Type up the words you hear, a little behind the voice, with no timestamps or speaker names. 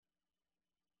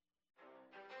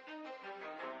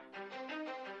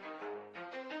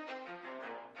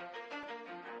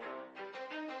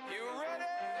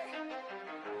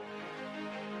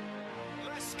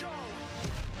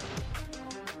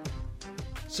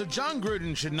So John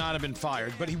Gruden should not have been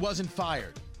fired, but he wasn't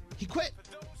fired. He quit.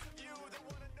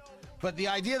 But the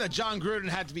idea that John Gruden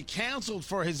had to be canceled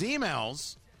for his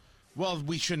emails, well,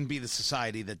 we shouldn't be the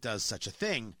society that does such a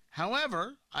thing.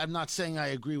 However, I'm not saying I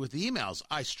agree with the emails.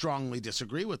 I strongly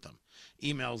disagree with them.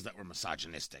 Emails that were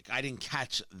misogynistic. I didn't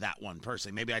catch that one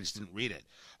personally. Maybe I just didn't read it.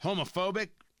 Homophobic.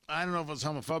 I don't know if it was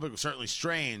homophobic. It was certainly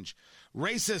strange.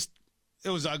 Racist. It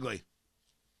was ugly.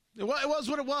 It was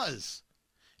what it was.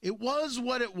 It was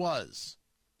what it was.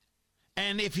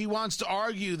 And if he wants to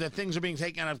argue that things are being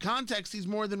taken out of context, he's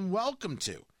more than welcome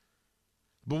to.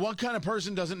 But what kind of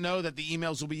person doesn't know that the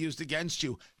emails will be used against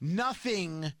you?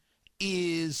 Nothing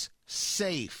is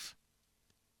safe.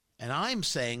 And I'm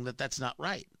saying that that's not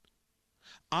right.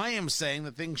 I am saying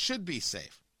that things should be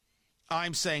safe.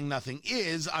 I'm saying nothing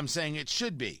is. I'm saying it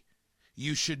should be.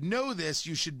 You should know this.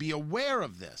 You should be aware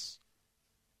of this.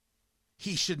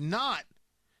 He should not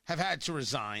have had to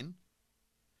resign.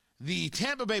 The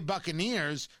Tampa Bay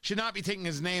Buccaneers should not be taking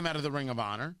his name out of the Ring of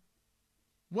Honor.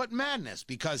 What madness?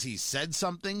 Because he said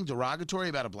something derogatory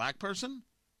about a black person?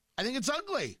 I think it's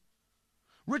ugly.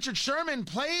 Richard Sherman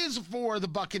plays for the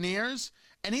Buccaneers,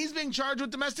 and he's being charged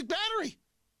with domestic battery.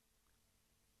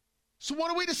 So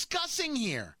what are we discussing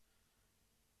here?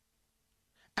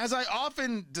 As I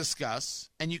often discuss,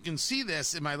 and you can see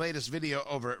this in my latest video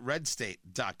over at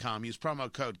redstate.com, use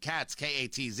promo code KATZ,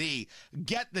 K-A-T-Z,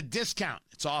 get the discount.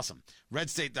 It's awesome.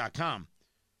 Redstate.com.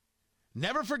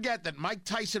 Never forget that Mike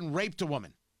Tyson raped a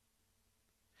woman.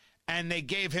 And they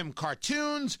gave him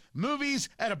cartoons, movies,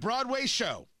 and a Broadway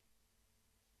show.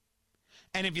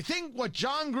 And if you think what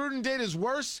John Gruden did is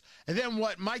worse than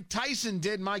what Mike Tyson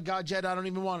did, my God, Jed, I don't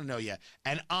even want to know yet.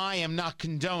 And I am not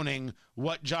condoning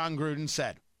what John Gruden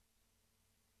said.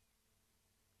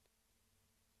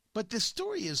 But this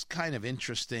story is kind of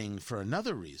interesting for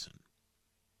another reason.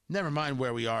 Never mind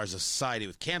where we are as a society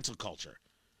with cancel culture.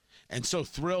 And so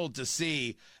thrilled to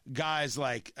see guys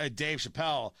like Dave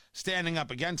Chappelle standing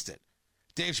up against it.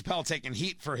 Dave Chappelle taking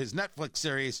heat for his Netflix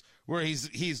series where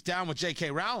he's down with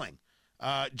J.K. Rowling.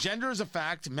 Gender is a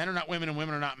fact. Men are not women and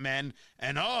women are not men.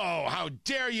 And, oh, how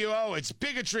dare you? Oh, it's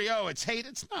bigotry. Oh, it's hate.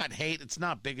 It's not hate. It's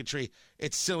not bigotry.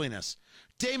 It's silliness.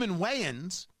 Damon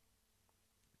Wayans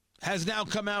has now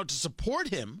come out to support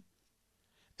him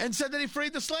and said that he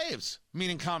freed the slaves,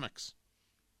 meaning comics.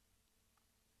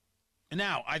 And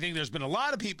now, I think there's been a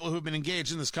lot of people who've been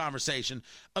engaged in this conversation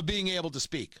of being able to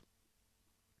speak.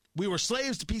 We were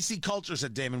slaves to PC culture,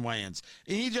 said Damon Wayans.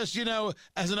 And he just,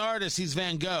 as an artist, he's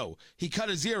Van Gogh. He cut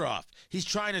his ear off. He's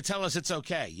trying to tell us it's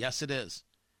okay. Yes, it is.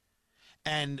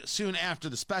 And soon after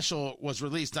the special was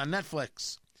released on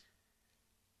Netflix,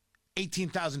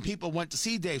 18,000 people went to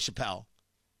see Dave Chappelle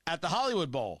at the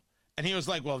Hollywood Bowl. And he was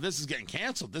like, well, this is getting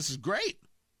canceled. This is great.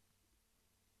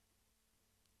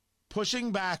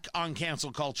 Pushing back on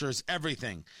cancel culture is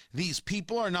everything. These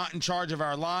people are not in charge of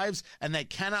our lives, and they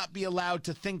cannot be allowed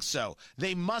to think so.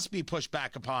 They must be pushed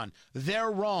back upon. They're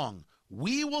wrong.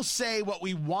 We will say what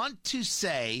we want to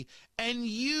say, and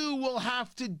you will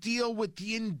have to deal with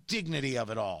the indignity of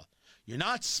it all. You're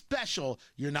not special.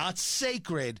 You're not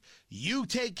sacred. You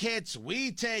take hits.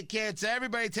 We take hits.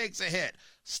 Everybody takes a hit.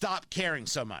 Stop caring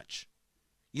so much.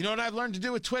 You know what I've learned to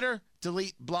do with Twitter?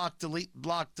 Delete, block, delete,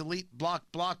 block, delete, block,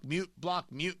 block, mute,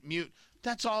 block, mute, mute.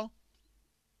 That's all.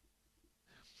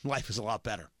 Life is a lot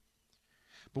better.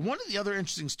 But one of the other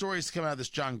interesting stories to come out of this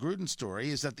John Gruden story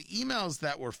is that the emails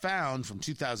that were found from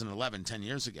 2011, 10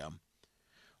 years ago,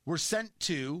 were sent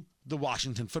to the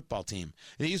Washington football team.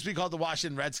 It used to be called the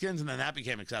Washington Redskins, and then that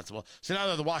became acceptable. So now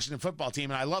they're the Washington football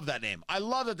team, and I love that name. I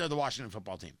love that they're the Washington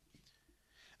football team.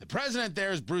 The president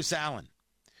there is Bruce Allen,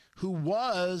 who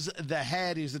was the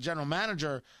head, he was the general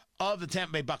manager of the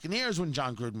Tampa Bay Buccaneers when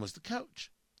John Gruden was the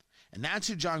coach. And that's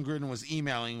who John Gruden was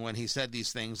emailing when he said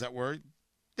these things that were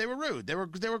rude. They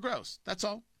were gross. That's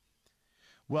all.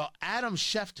 Well, Adam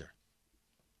Schefter,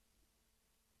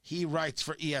 he writes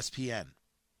for ESPN.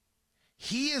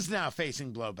 He is now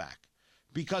facing blowback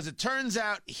because it turns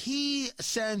out he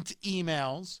sent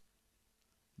emails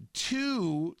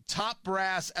to top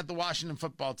brass at the Washington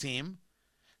football team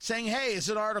saying, hey, it's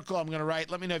an article I'm going to write.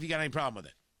 Let me know if you got any problem with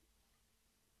it.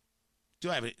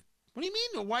 Do I have any? What do you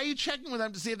mean? Why are you checking with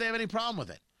them to see if they have any problem with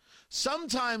it?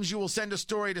 Sometimes you will send a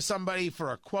story to somebody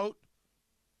for a quote,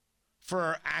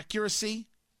 for accuracy,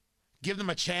 give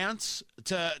them a chance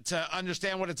to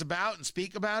understand what it's about and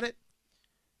speak about it.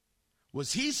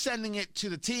 Was he sending it to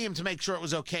the team to make sure it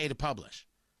was okay to publish?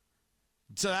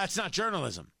 So that's not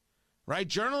journalism, right?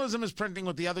 Journalism is printing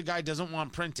what the other guy doesn't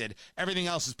want printed. Everything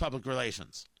else is public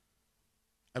relations.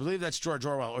 I believe that's George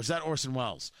Orwell, or is that Orson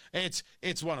Welles? It's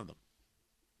one of them.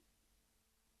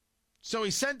 So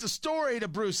he sent a story to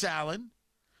Bruce Allen,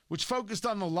 which focused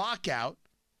on the lockout,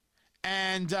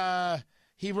 and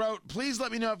he wrote, "Please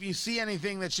let me know if you see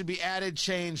anything that should be added,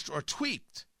 changed, or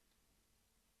tweaked."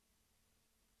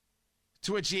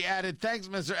 To which he added, "Thanks,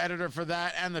 Mr. Editor, for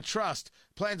that and the trust.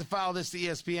 Plan to file this to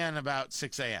ESPN about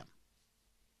 6 a.m.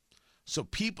 So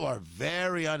people are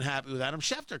very unhappy with Adam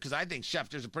Schefter because I think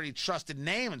Schefter's a pretty trusted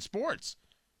name in sports.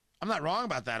 I'm not wrong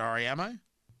about that, Ari, am I?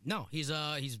 No, he's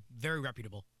very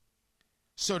reputable.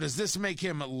 So does this make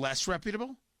him less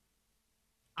reputable?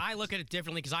 I look at it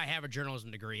differently because I have a journalism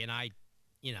degree, and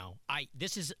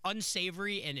this is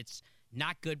unsavory and it's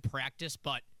not good practice,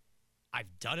 but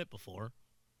I've done it before.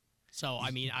 So,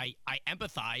 I mean, I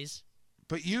empathize.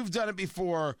 But you've done it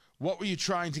before. What were you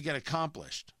trying to get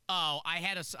accomplished? Oh,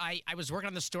 I was working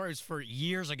on the stories for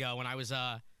years ago when I was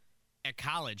at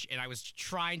college, and I was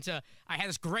I had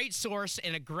this great source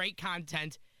and a great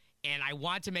content, and I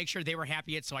wanted to make sure they were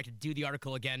happy so I could do the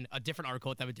article again, a different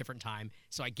article at them a different time.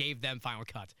 So I gave them Final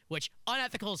Cut, which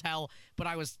unethical as hell, but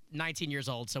I was 19 years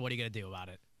old, so what are you going to do about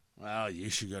it? Well, you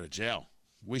should go to jail.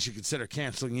 We should consider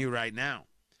canceling you right now.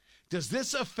 Does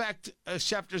this affect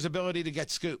Schefter's ability to get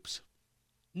scoops?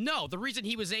 No, the reason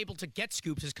he was able to get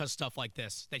scoops is because stuff like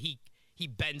this, that he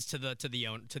bends to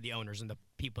the owners and the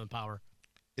people in power.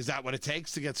 Is that what it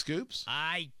takes to get scoops?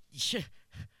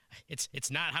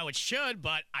 It's not how it should,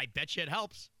 but I bet you it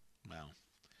helps. Well,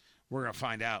 we're going to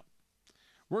find out.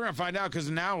 We're going to find out because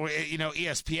now,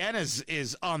 ESPN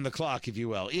is on the clock, if you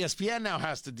will. ESPN now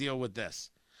has to deal with this.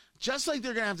 Just like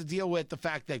they're going to have to deal with the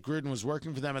fact that Gruden was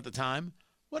working for them at the time.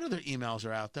 What other emails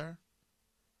are out there?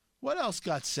 What else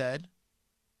got said?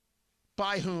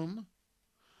 By whom?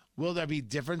 Will there be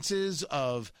differences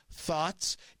of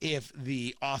thoughts if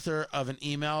the author of an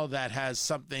email that has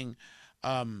something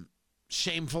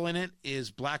shameful in it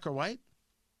is black or white?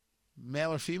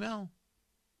 Male or female?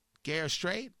 Gay or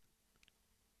straight?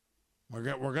 We're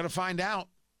going to find out.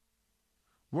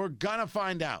 We're going to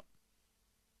find out.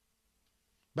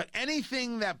 But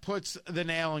anything that puts the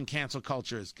nail in cancel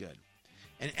culture is good.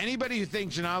 And anybody who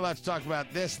thinks you're not allowed to talk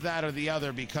about this, that, or the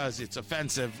other because it's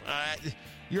offensive,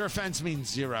 your offense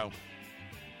means zero.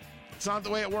 It's not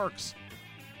the way it works.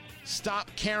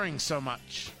 Stop caring so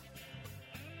much.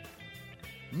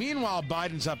 Meanwhile,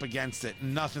 Biden's up against it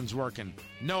and nothing's working.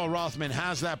 Noah Rothman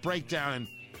has that breakdown and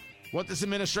what this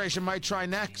administration might try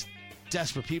next.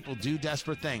 Desperate people do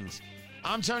desperate things.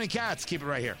 I'm Tony Katz. Keep it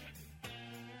right here.